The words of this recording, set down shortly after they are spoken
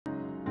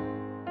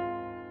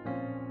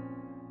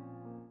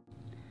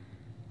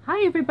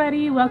Hi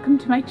everybody, welcome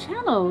to my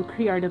channel,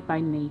 Creative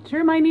by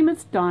Nature. My name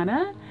is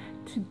Donna.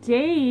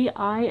 Today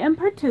I am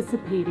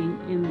participating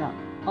in the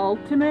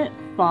Ultimate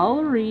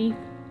Fall Wreath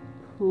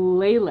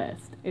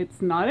playlist.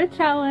 It's not a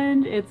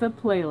challenge, it's a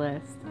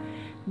playlist.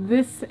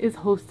 This is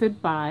hosted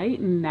by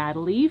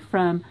Natalie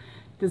from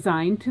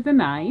Design to the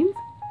Nines,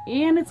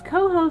 and it's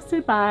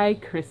co-hosted by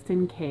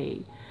Kristen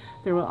Kay.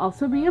 There will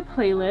also be a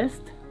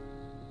playlist,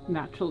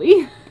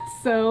 naturally.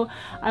 So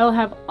I'll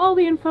have all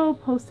the info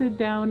posted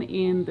down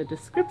in the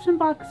description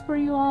box for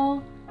you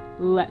all.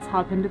 Let's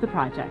hop into the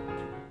project.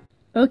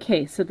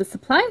 Okay, so the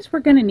supplies we're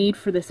going to need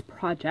for this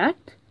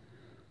project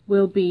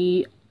will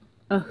be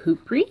a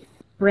hoop wreath,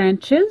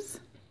 branches,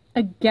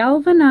 a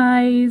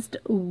galvanized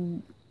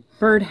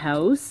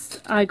birdhouse.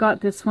 I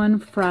got this one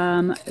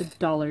from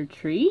Dollar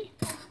Tree.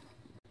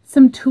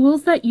 Some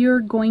tools that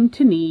you're going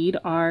to need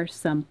are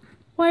some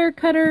wire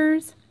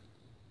cutters,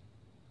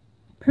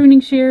 pruning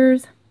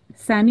shears,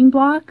 sanding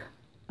block,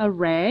 a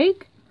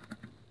rag,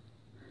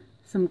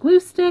 some glue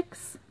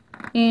sticks,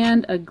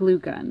 and a glue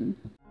gun.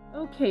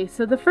 Okay,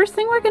 so the first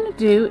thing we're going to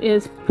do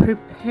is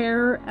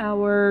prepare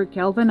our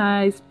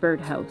galvanized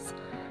birdhouse.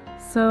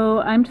 So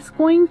I'm just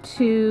going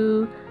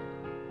to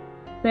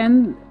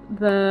bend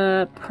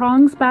the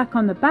prongs back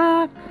on the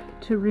back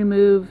to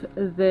remove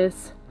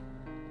this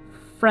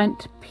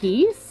front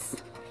piece,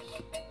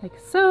 like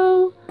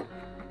so.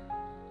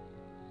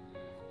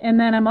 And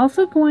then I'm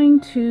also going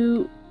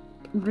to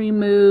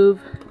remove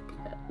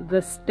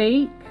the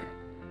stake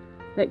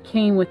that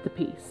came with the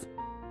piece.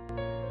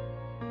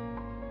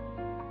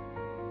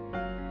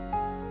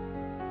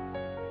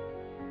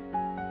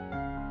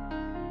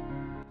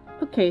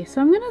 Okay, so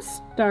I'm going to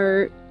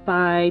start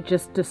by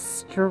just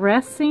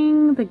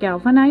distressing the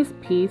galvanized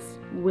piece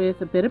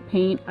with a bit of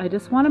paint. I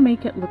just want to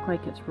make it look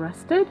like it's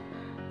rusted.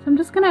 So I'm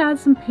just going to add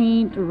some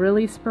paint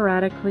really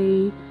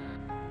sporadically.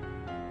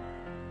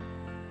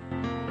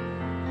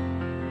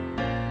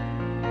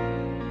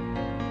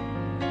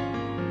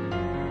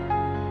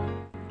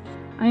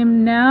 I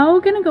am now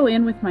going to go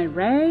in with my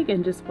rag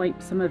and just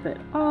wipe some of it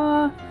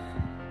off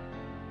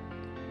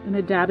in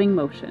a dabbing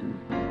motion.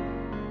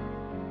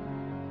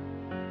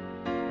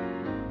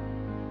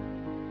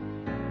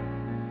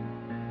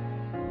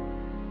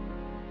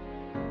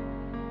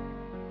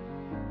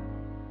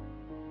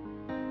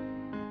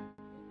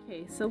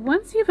 Okay, so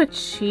once you've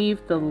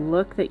achieved the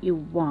look that you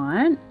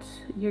want,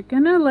 you're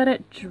going to let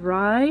it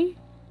dry,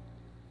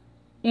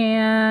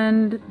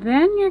 and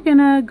then you're going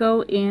to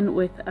go in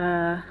with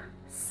a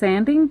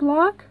sanding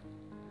block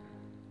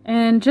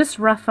and just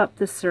rough up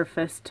the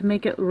surface to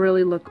make it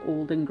really look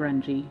old and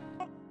grungy.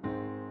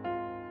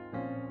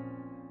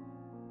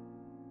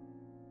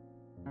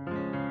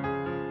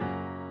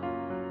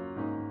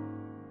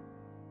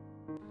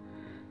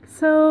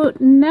 So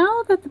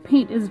now that the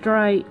paint is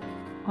dry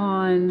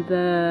on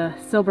the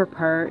silver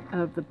part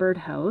of the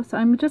birdhouse,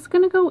 I'm just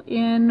going to go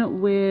in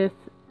with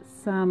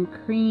some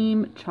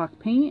cream chalk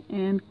paint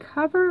and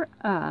cover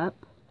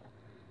up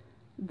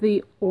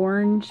the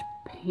orange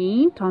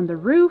paint on the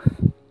roof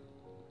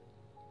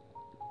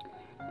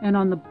and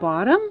on the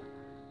bottom.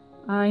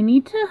 I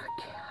need to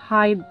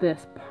hide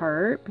this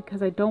part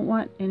because I don't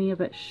want any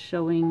of it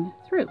showing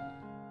through.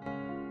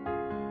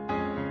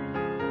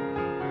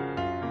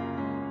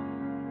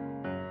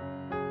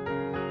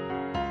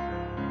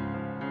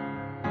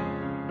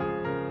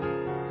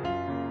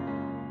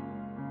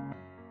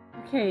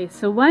 Okay,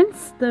 so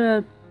once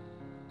the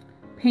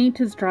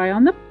paint is dry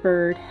on the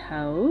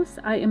birdhouse,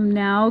 I am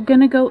now going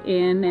to go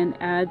in and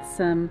add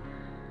some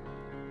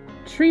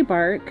tree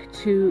bark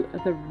to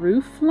the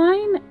roof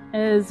line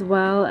as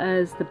well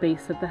as the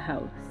base of the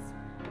house.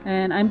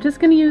 And I'm just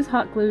going to use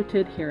hot glue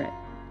to adhere it.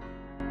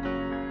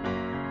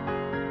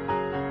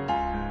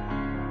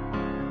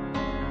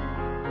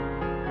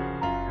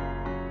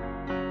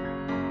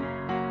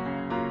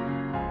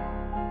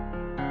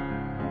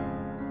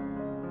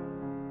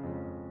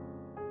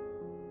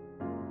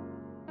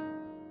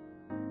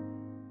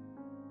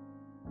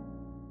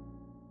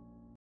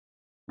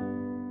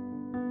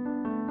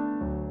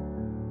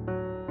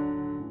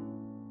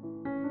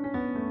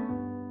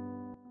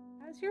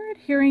 As you're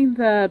adhering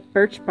the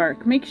birch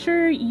bark, make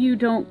sure you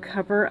don't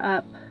cover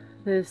up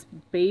this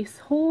base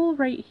hole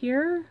right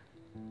here,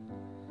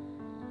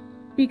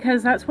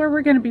 because that's where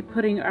we're going to be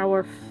putting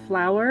our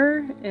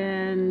flower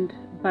and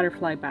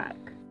butterfly back.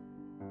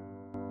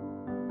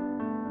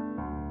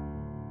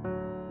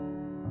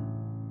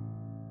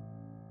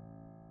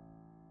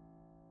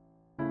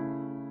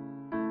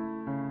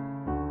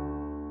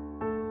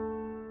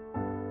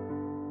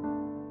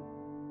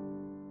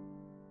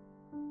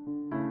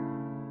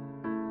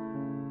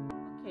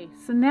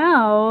 So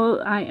now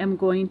I am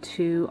going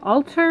to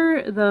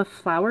alter the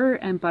flower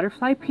and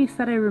butterfly piece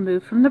that I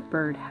removed from the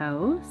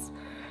birdhouse.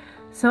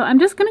 So I'm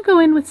just going to go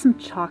in with some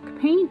chalk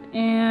paint,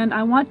 and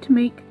I want to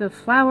make the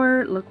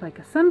flower look like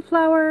a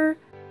sunflower.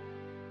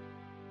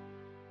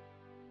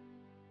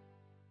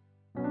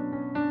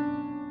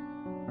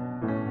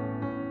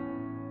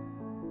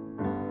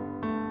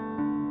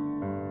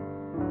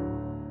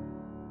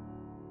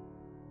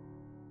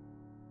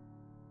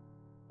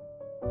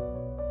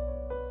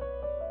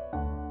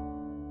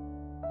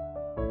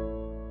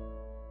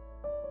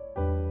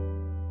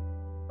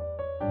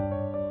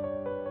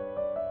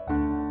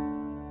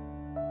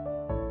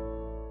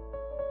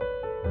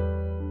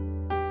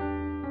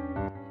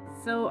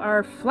 So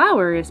our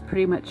flower is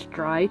pretty much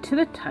dry to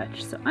the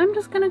touch. So I'm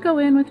just going to go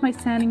in with my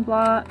sanding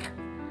block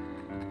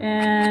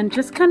and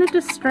just kind of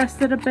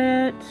distress it a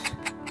bit.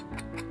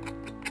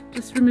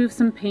 Just remove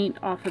some paint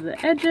off of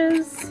the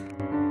edges.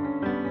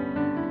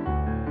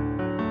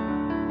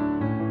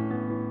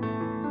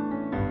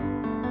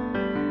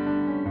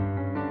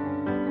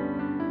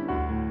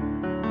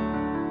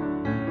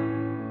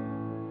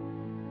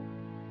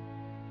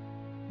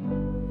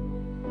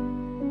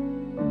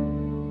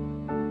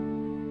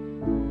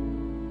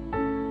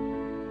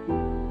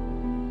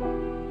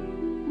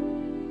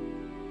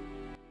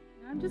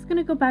 I'm just going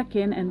to go back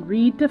in and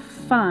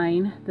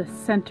redefine the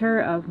center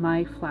of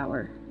my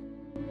flower.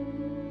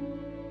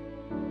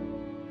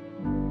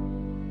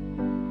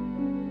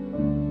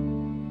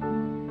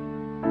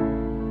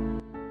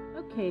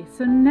 Okay,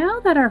 so now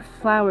that our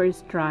flower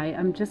is dry,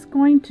 I'm just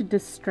going to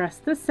distress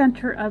the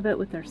center of it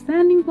with our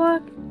sanding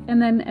block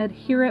and then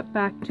adhere it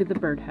back to the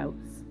birdhouse.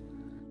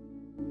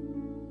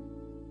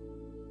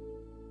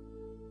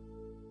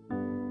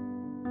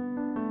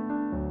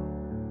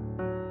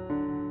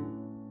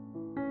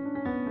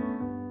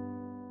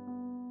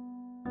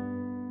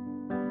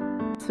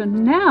 So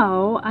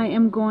now I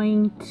am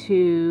going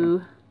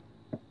to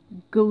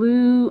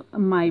glue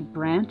my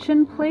branch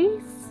in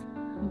place.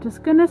 I'm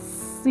just going to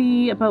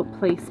see about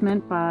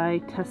placement by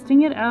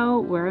testing it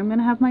out where I'm going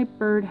to have my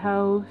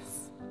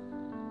birdhouse,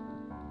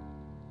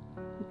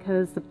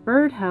 because the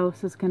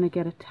birdhouse is going to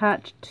get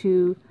attached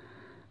to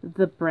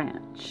the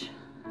branch.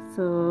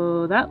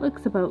 So that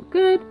looks about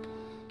good.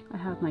 I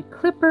have my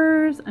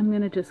clippers. I'm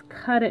going to just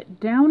cut it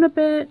down a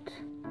bit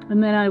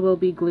and then I will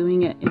be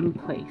gluing it in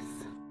place.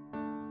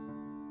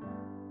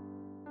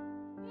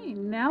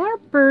 Now our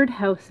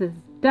birdhouse is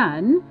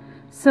done,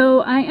 so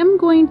I am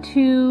going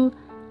to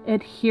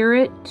adhere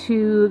it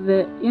to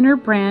the inner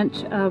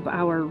branch of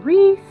our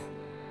wreath.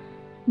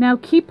 Now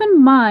keep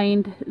in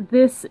mind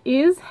this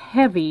is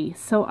heavy,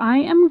 so I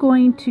am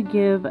going to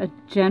give a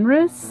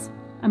generous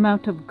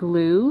amount of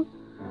glue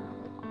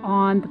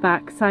on the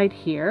back side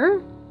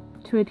here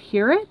to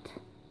adhere it,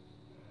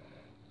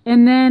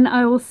 and then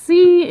I will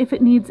see if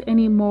it needs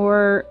any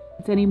more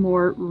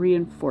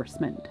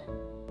reinforcement.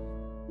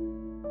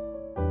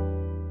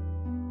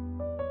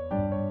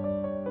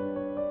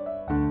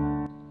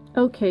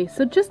 Okay,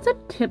 so just a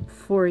tip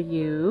for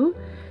you.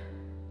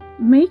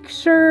 Make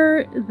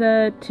sure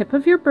the tip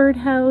of your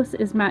birdhouse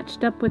is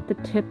matched up with the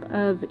tip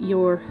of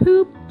your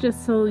hoop,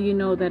 just so you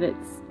know that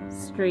it's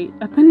straight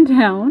up and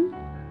down.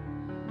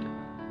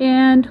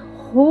 And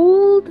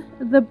hold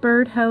the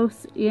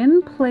birdhouse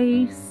in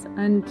place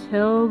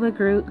until the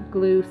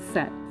glue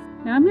sets.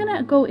 Now I'm going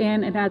to go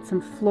in and add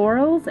some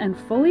florals and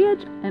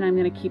foliage, and I'm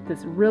going to keep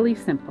this really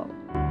simple.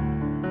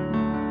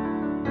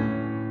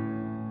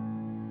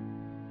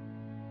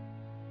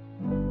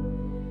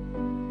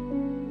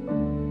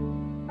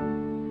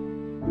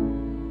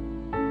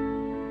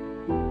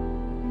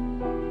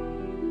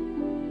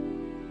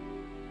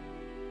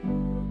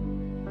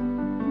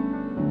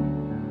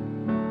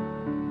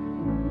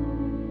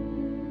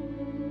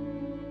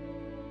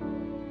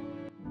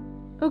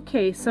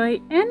 Okay, so I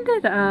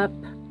ended up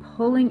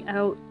pulling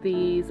out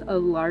these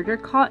larger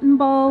cotton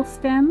ball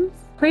stems.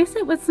 Place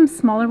it with some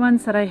smaller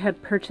ones that I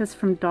had purchased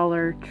from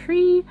Dollar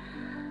Tree.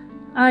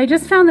 I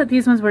just found that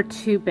these ones were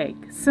too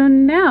big. So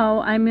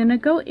now I'm going to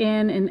go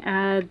in and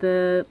add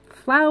the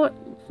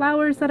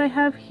flowers that I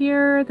have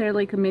here. They're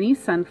like mini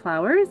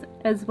sunflowers,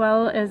 as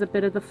well as a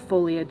bit of the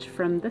foliage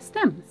from the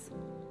stems.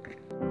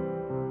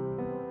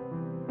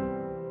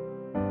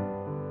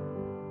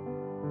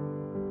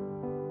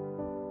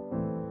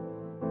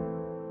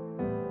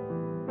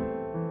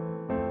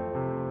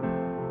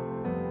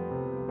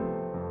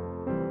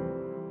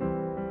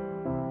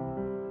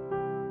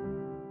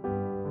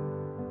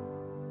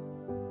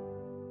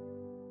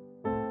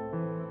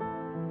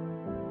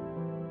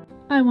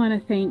 I want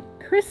to thank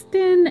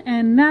Kristen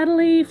and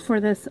Natalie for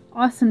this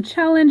awesome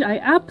challenge. I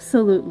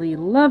absolutely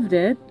loved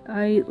it.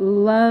 I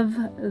love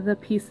the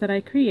piece that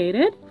I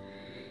created.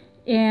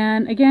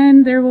 And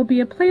again, there will be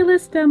a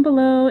playlist down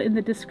below in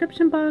the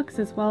description box,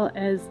 as well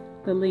as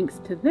the links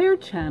to their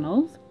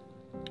channels.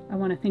 I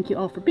want to thank you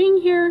all for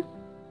being here.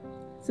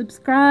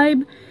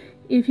 Subscribe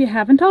if you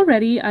haven't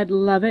already. I'd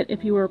love it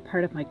if you were a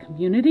part of my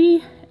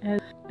community,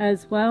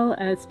 as well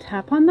as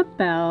tap on the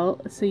bell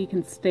so you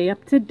can stay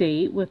up to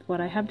date with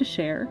what I have to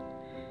share.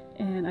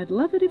 And I'd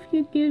love it if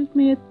you give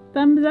me a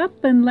thumbs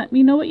up and let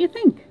me know what you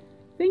think.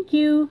 Thank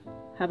you.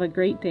 Have a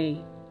great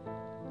day.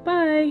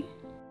 Bye.